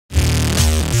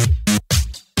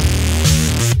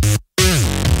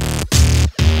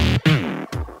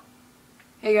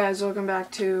Hey guys, welcome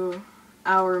back to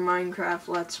our Minecraft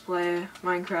Let's Play,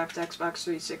 Minecraft Xbox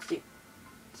 360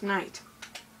 tonight.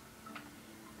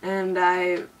 And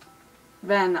I've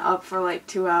been up for like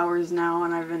 2 hours now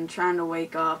and I've been trying to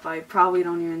wake up. I probably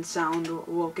don't even sound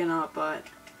woken up, but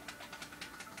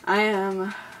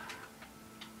I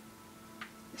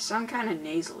sound kind of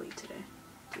nasally today,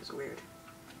 which is weird.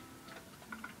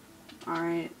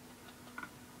 Alright.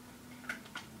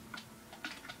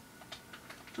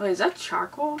 Wait, is that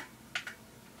charcoal?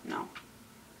 No.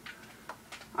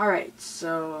 Alright,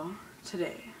 so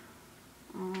today.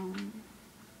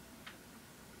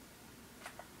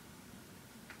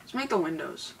 Let's make the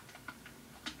windows.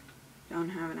 Don't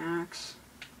have an axe.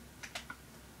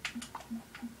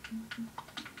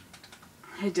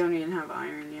 I don't even have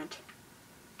iron yet.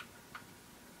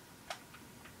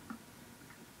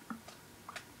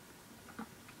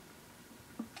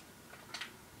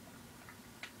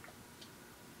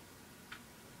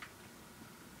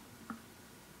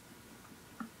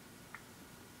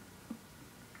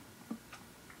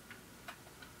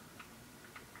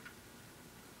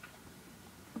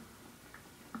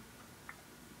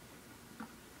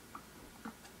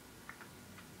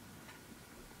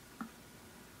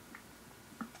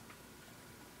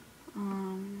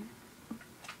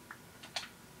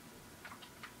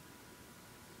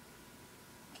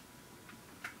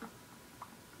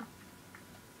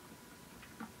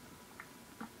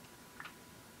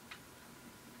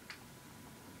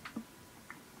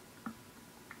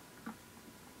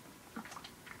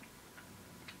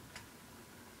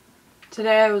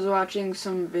 Today I was watching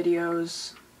some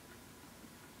videos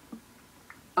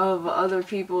of other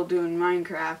people doing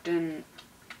Minecraft and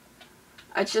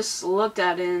I just looked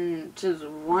at it and just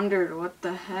wondered what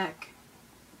the heck.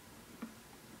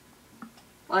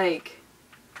 Like,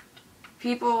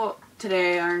 people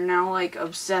today are now like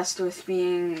obsessed with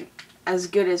being as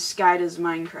good as Sky does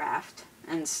Minecraft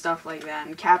and stuff like that,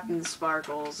 and Captain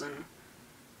Sparkles and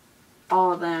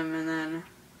all of them, and then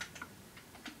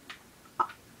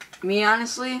me,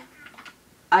 honestly,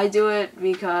 I do it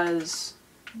because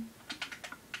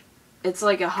it's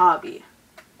like a hobby.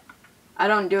 I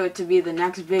don't do it to be the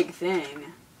next big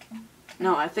thing.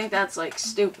 No, I think that's like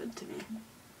stupid to me.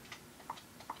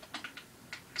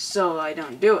 So I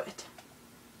don't do it.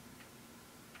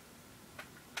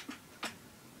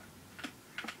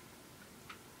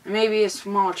 It may be a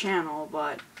small channel,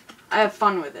 but I have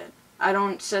fun with it. I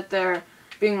don't sit there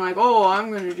being like, oh, I'm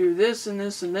going to do this and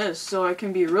this and this so I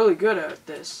can be really good at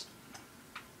this.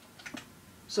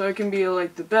 So I can be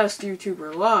like the best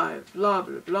YouTuber alive, blah,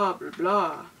 blah, blah, blah,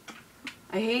 blah.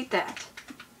 I hate that.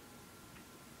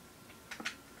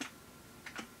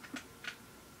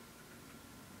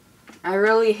 I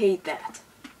really hate that.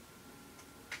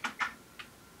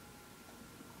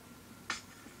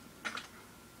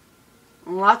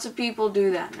 And lots of people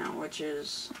do that now, which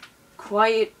is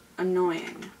quite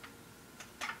annoying.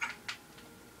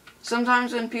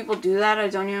 Sometimes when people do that, I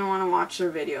don't even want to watch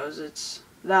their videos. It's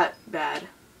that bad.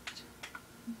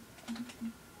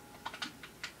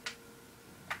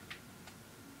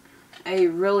 I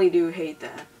really do hate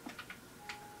that.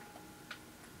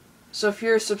 So if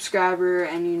you're a subscriber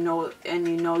and you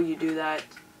know you do that,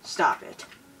 stop it.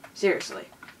 Seriously.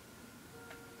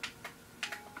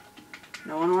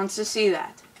 No one wants to see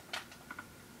that.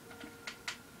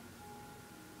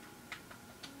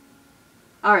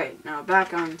 Alright, now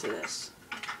back on to this.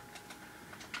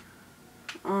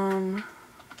 I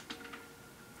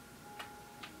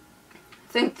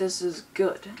think this is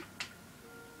good.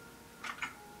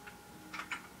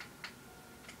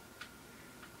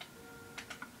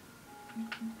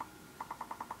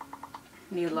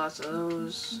 Need lots of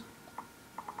those.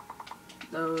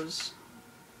 Those.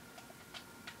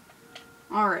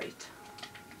 Alright.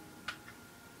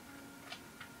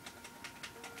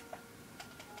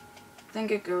 I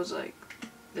think it goes like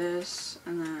this,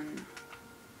 and then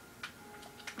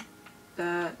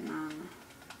that, and then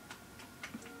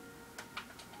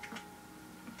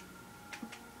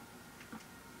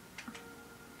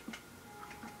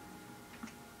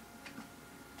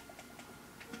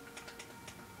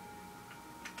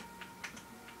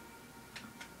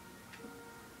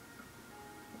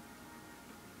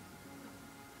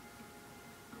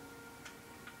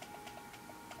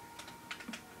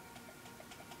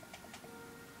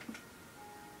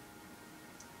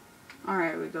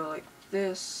alright, we go like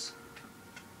this.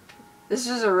 This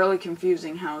is a really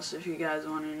confusing house if you guys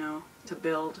want to know to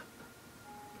build.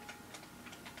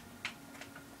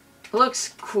 It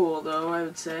looks cool though, I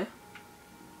would say.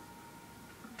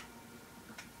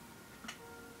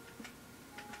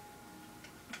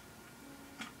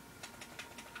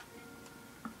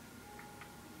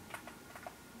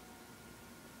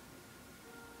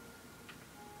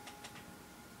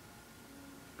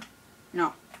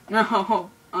 No,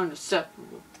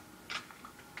 unacceptable.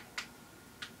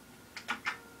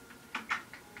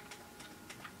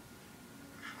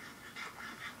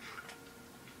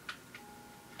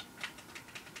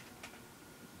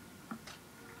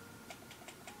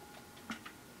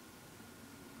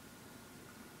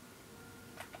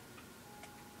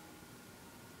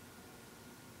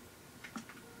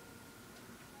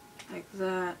 Like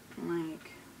that,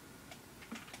 like...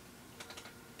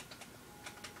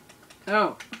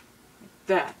 Oh, like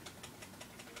that.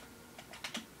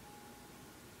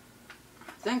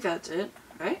 I think that's it,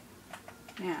 right?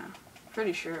 Yeah,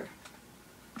 pretty sure.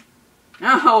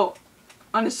 No!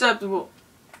 Unacceptable.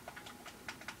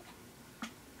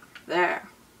 There.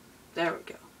 There we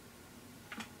go.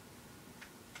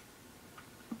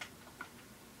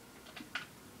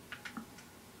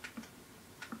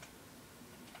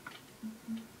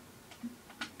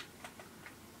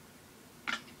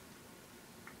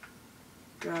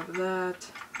 Grab that.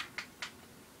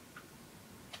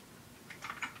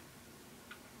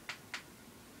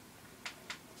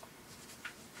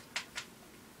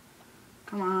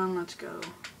 Come on, let's go.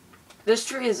 This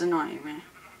tree is annoying me.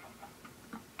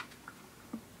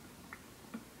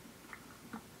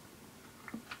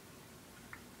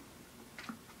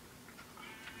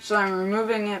 So I'm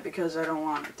removing it because I don't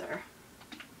want it there.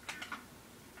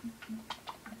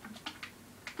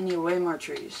 I need way more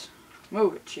trees.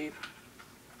 Move it, sheep.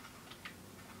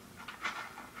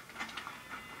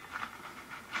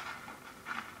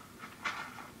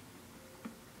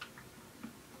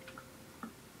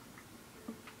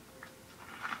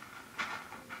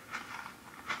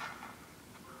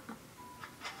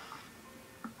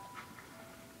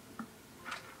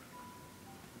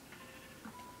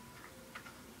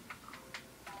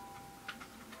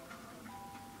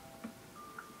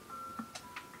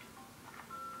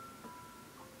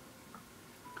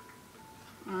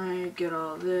 Alright, get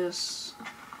all this.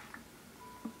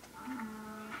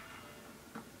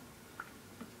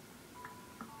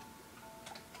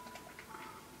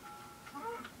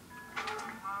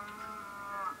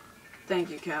 Thank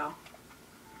you, cow.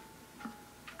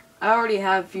 I already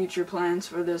have future plans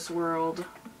for this world.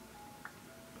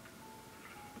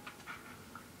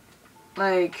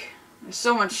 Like, there's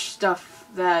so much stuff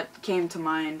that came to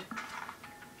mind.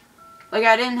 Like,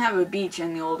 I didn't have a beach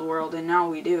in the old world, and now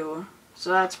we do. So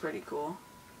that's pretty cool.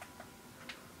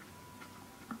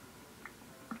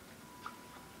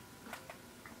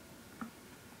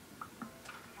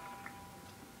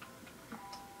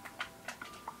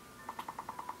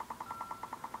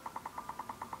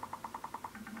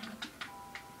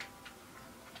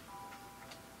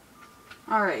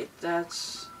 Alright,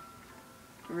 that's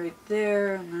right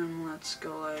there, and then let's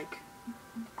go like...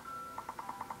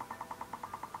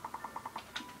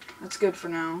 That's good for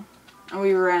now. And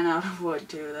we ran out of wood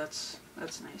too, that's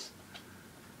nice.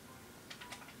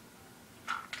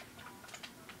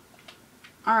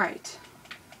 Alright.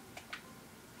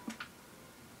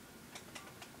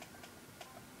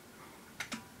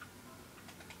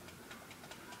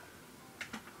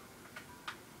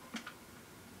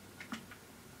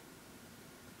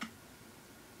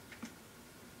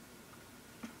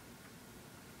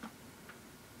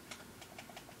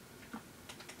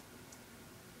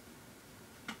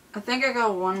 I think I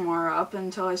got one more up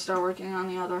until I start working on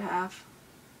the other half.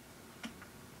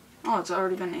 Oh, it's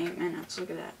already been 8 minutes. Look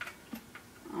at that.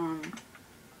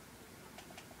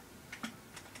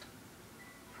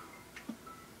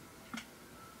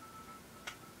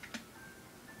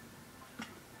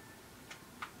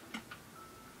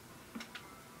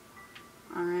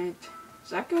 Alright. Is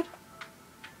that good?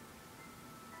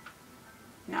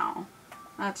 No.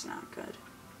 That's not good.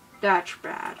 That's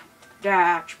bad.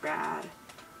 That's bad.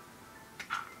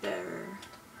 There.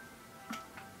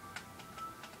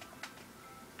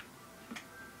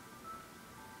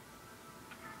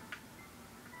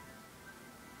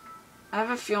 I have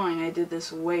a feeling I did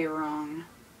this way wrong.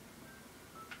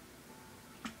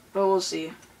 But we'll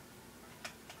see.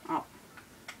 Oh.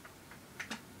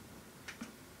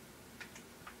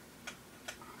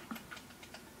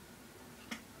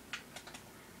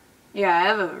 Yeah, I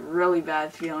have a really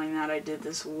bad feeling that I did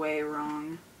this way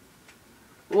wrong.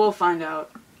 We'll find out.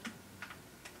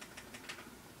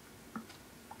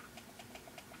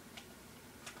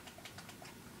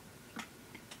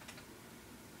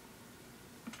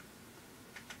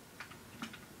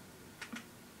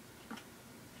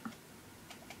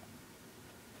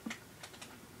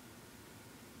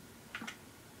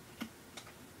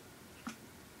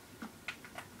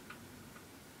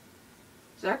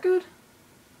 Is that good?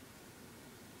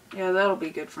 Yeah, that'll be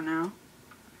good for now.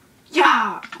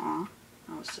 Yeah! Aw,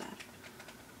 that was sad.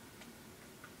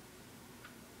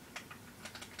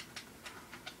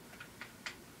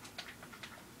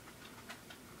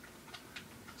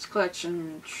 collect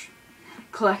chum.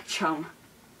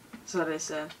 That's what I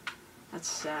said. That's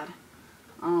sad.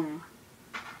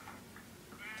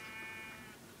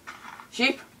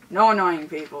 Sheep, no annoying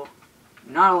people.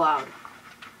 Not allowed.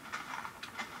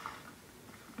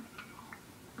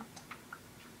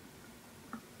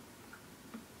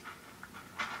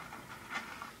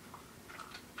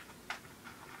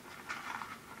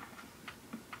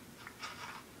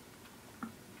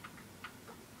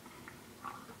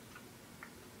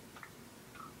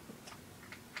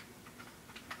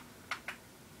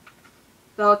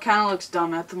 Though it kind of looks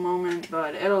dumb at the moment,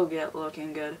 but it'll get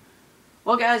looking good.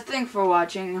 Well guys, thanks for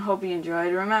watching. Hope you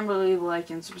enjoyed. Remember to leave a like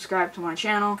and subscribe to my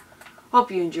channel. Hope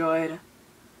you enjoyed.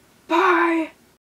 Bye!